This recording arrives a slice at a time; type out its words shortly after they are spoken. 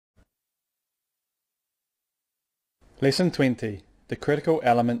Lesson 20. The critical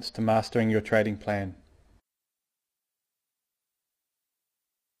elements to mastering your trading plan.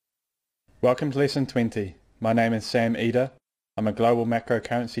 Welcome to Lesson 20. My name is Sam Eder. I'm a global macro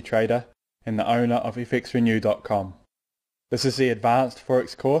currency trader and the owner of FXRenew.com. This is the Advanced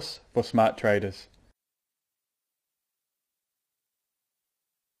Forex Course for smart traders.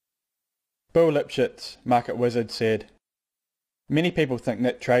 Bill Lipschitz, market wizard, said, "Many people think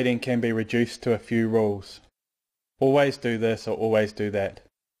that trading can be reduced to a few rules. Always do this or always do that.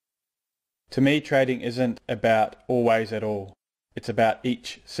 To me, trading isn't about always at all. It's about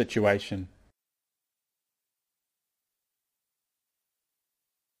each situation."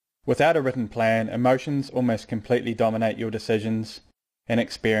 Without a written plan, emotions almost completely dominate your decisions and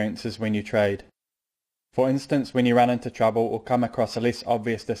experiences when you trade. For instance, when you run into trouble or come across a less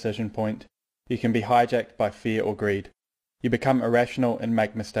obvious decision point, you can be hijacked by fear or greed. You become irrational and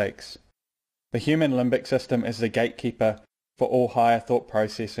make mistakes. The human limbic system is the gatekeeper for all higher thought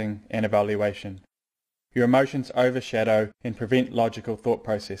processing and evaluation. Your emotions overshadow and prevent logical thought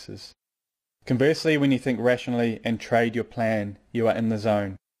processes. Conversely, when you think rationally and trade your plan, you are in the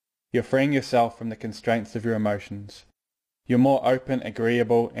zone. You're freeing yourself from the constraints of your emotions. You're more open,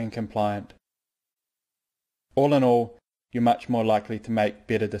 agreeable, and compliant. All in all, you're much more likely to make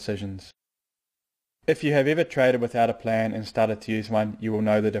better decisions. If you have ever traded without a plan and started to use one, you will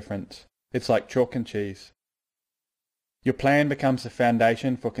know the difference. It's like chalk and cheese. Your plan becomes the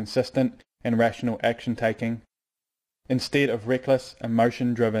foundation for consistent and rational action taking, instead of reckless,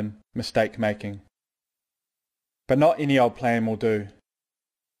 emotion-driven mistake making. But not any old plan will do.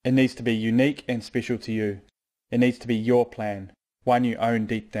 It needs to be unique and special to you. It needs to be your plan, one you own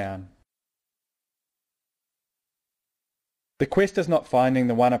deep down. The quest is not finding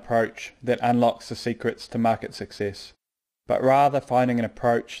the one approach that unlocks the secrets to market success, but rather finding an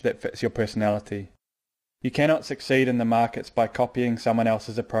approach that fits your personality. You cannot succeed in the markets by copying someone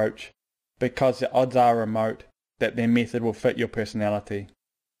else's approach, because the odds are remote that their method will fit your personality.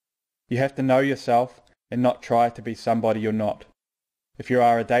 You have to know yourself and not try to be somebody you're not. If you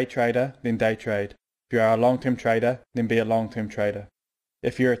are a day trader, then day trade. If you are a long-term trader, then be a long-term trader.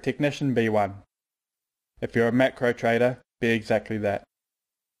 If you're a technician, be one. If you're a macro trader, be exactly that.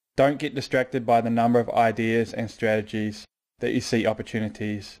 Don't get distracted by the number of ideas and strategies that you see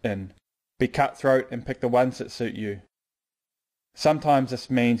opportunities in. Be cutthroat and pick the ones that suit you. Sometimes this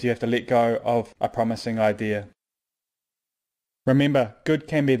means you have to let go of a promising idea. Remember, good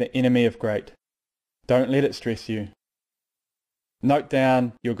can be the enemy of great. Don't let it stress you. Note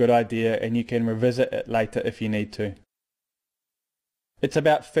down your good idea and you can revisit it later if you need to. It's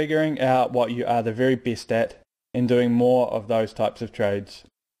about figuring out what you are the very best at and doing more of those types of trades.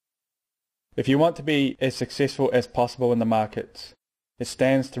 If you want to be as successful as possible in the markets, it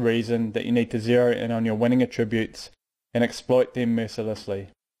stands to reason that you need to zero in on your winning attributes and exploit them mercilessly.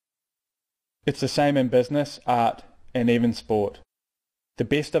 It's the same in business, art, and even sport. The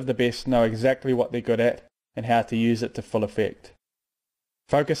best of the best know exactly what they're good at and how to use it to full effect.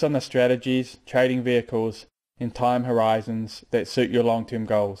 Focus on the strategies, trading vehicles, and time horizons that suit your long-term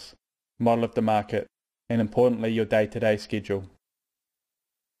goals, model of the market, and importantly your day-to-day schedule.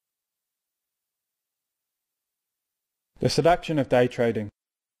 The seduction of day trading.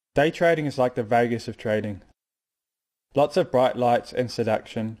 Day trading is like the Vegas of trading. Lots of bright lights and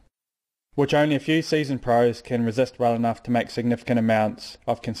seduction, which only a few seasoned pros can resist well enough to make significant amounts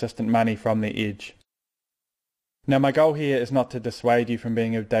of consistent money from the edge. Now my goal here is not to dissuade you from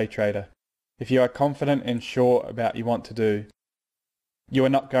being a day trader. If you are confident and sure about what you want to do, you are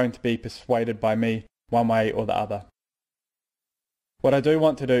not going to be persuaded by me one way or the other. What I do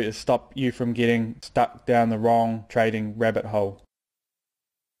want to do is stop you from getting stuck down the wrong trading rabbit hole.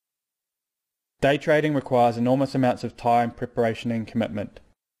 Day trading requires enormous amounts of time, preparation and commitment.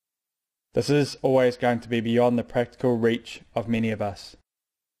 This is always going to be beyond the practical reach of many of us.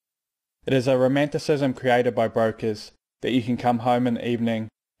 It is a romanticism created by brokers that you can come home in the evening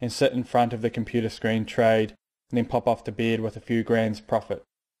and sit in front of the computer screen, trade, and then pop off to bed with a few grand's profit.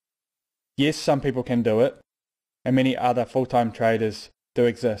 Yes, some people can do it, and many other full-time traders do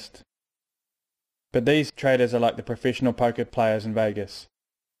exist. But these traders are like the professional poker players in Vegas.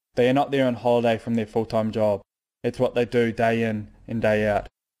 They are not there on holiday from their full-time job. It's what they do day in and day out.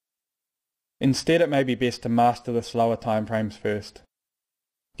 Instead, it may be best to master the slower time frames first.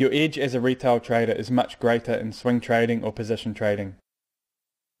 Your edge as a retail trader is much greater in swing trading or position trading.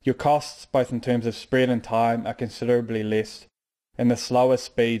 Your costs, both in terms of spread and time, are considerably less, and the slower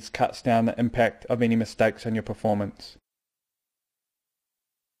speeds cuts down the impact of any mistakes on your performance.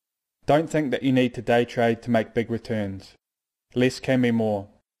 Don't think that you need to day trade to make big returns. Less can be more.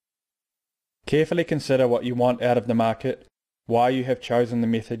 Carefully consider what you want out of the market, why you have chosen the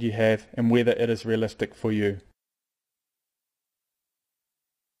method you have, and whether it is realistic for you.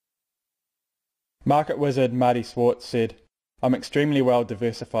 Market wizard Marty Swartz said, "I'm extremely well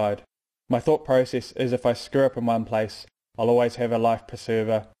diversified. My thought process is if I screw up in one place, I'll always have a life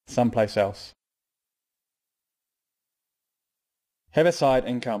preserver someplace else." Have a side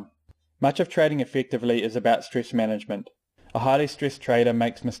income. Much of trading effectively is about stress management. A highly stressed trader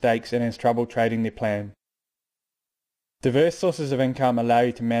makes mistakes and has trouble trading their plan. Diverse sources of income allow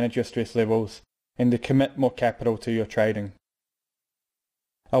you to manage your stress levels and to commit more capital to your trading.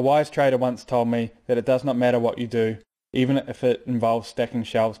 A wise trader once told me that it does not matter what you do, even if it involves stacking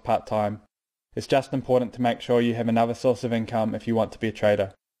shelves part-time. It's just important to make sure you have another source of income if you want to be a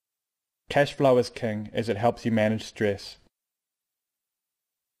trader. Cash flow is king as it helps you manage stress.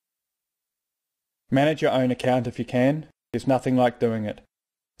 Manage your own account if you can. There's nothing like doing it.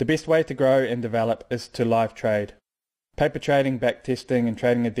 The best way to grow and develop is to live trade. Paper trading, backtesting and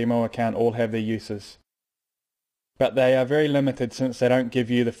trading a demo account all have their uses. But they are very limited since they don't give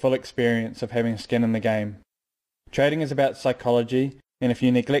you the full experience of having skin in the game. Trading is about psychology, and if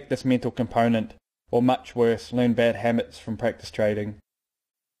you neglect this mental component, or much worse, learn bad habits from practice trading,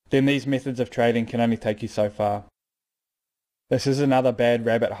 then these methods of trading can only take you so far. This is another bad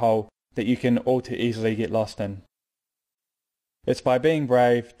rabbit hole that you can all too easily get lost in. It's by being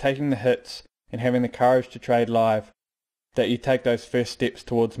brave, taking the hits, and having the courage to trade live that you take those first steps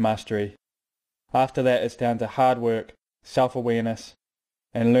towards mastery. After that, it's down to hard work, self-awareness,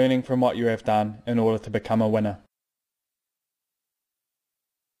 and learning from what you have done in order to become a winner.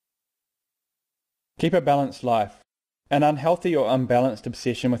 Keep a balanced life. An unhealthy or unbalanced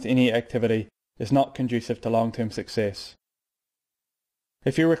obsession with any activity is not conducive to long-term success.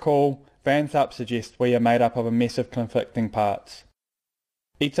 If you recall, Tharp suggests we are made up of a mess of conflicting parts.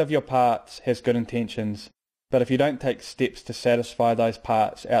 Each of your parts has good intentions, but if you don't take steps to satisfy those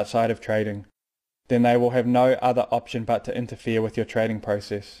parts outside of trading, then they will have no other option but to interfere with your trading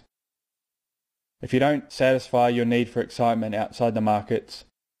process. If you don't satisfy your need for excitement outside the markets,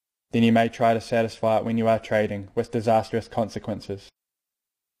 then you may try to satisfy it when you are trading, with disastrous consequences.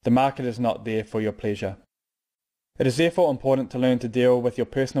 The market is not there for your pleasure. It is therefore important to learn to deal with your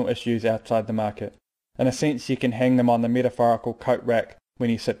personal issues outside the market. In a sense, you can hang them on the metaphorical coat rack when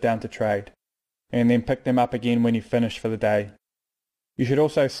you sit down to trade, and then pick them up again when you finish for the day. You should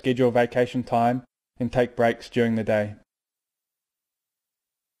also schedule vacation time and take breaks during the day.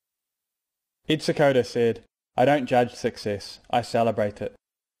 Ed Seykota said, "I don't judge success, I celebrate it.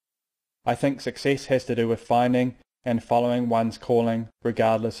 I think success has to do with finding and following one's calling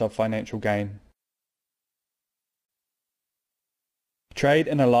regardless of financial gain." Trade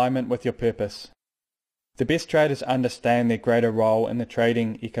in alignment with your purpose. The best traders understand their greater role in the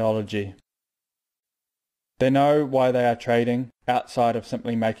trading ecology. They know why they are trading outside of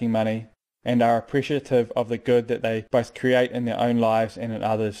simply making money, and are appreciative of the good that they both create in their own lives and in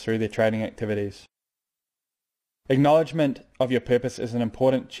others through their trading activities. Acknowledgement of your purpose is an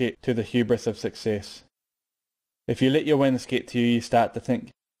important check to the hubris of success. If you let your wins get to you, you start to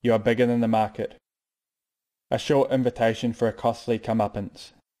think you are bigger than the market. A short invitation for a costly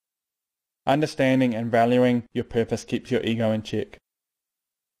comeuppance. Understanding and valuing your purpose keeps your ego in check.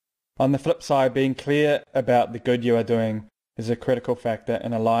 On the flip side, being clear about the good you are doing is a critical factor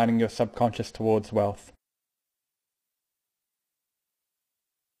in aligning your subconscious towards wealth.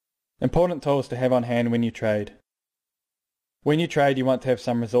 Important tools to have on hand when you trade. When you trade, you want to have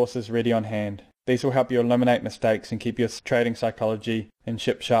some resources ready on hand. These will help you eliminate mistakes and keep your trading psychology in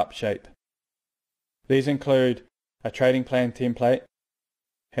ship-sharp shape. These include a trading plan template,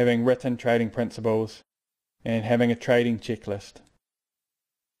 having written trading principles, and having a trading checklist.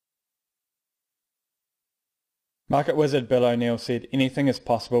 Market wizard Bill O'Neill said, "Anything is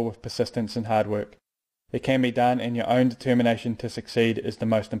possible with persistence and hard work. It can be done, and your own determination to succeed is the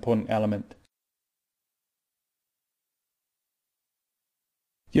most important element."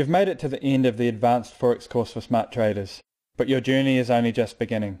 You've made it to the end of the Advanced Forex Course for Smart Traders, but your journey is only just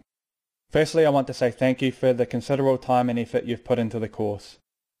beginning. Firstly, I want to say thank you for the considerable time and effort you've put into the course.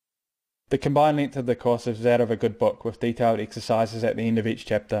 The combined length of the course is that of a good book with detailed exercises at the end of each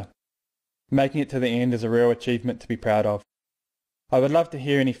chapter. Making it to the end is a real achievement to be proud of. I would love to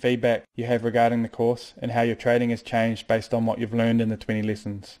hear any feedback you have regarding the course and how your trading has changed based on what you've learned in the 20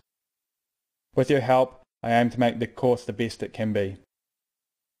 lessons. With your help, I aim to make the course the best it can be.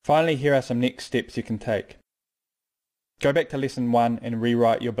 Finally, here are some next steps you can take. Go back to Lesson 1 and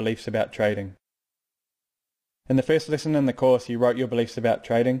rewrite your beliefs about trading. In the first lesson in the course you wrote your beliefs about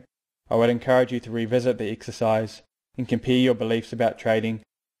trading. I would encourage you to revisit the exercise and compare your beliefs about trading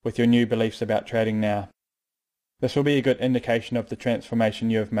with your new beliefs about trading now. This will be a good indication of the transformation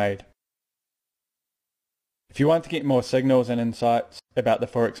you have made. If you want to get more signals and insights about the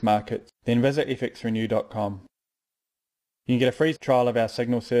Forex markets, then visit fxrenew.com. You can get a free trial of our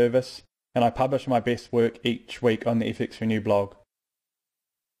signal service, and I publish my best work each week on the FX Renew blog.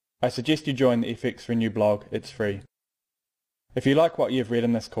 I suggest you join the FX Renew blog, it's free. If you like what you've read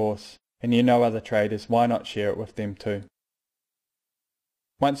in this course, and you know other traders, why not share it with them too?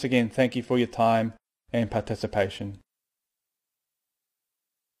 Once again, thank you for your time and participation.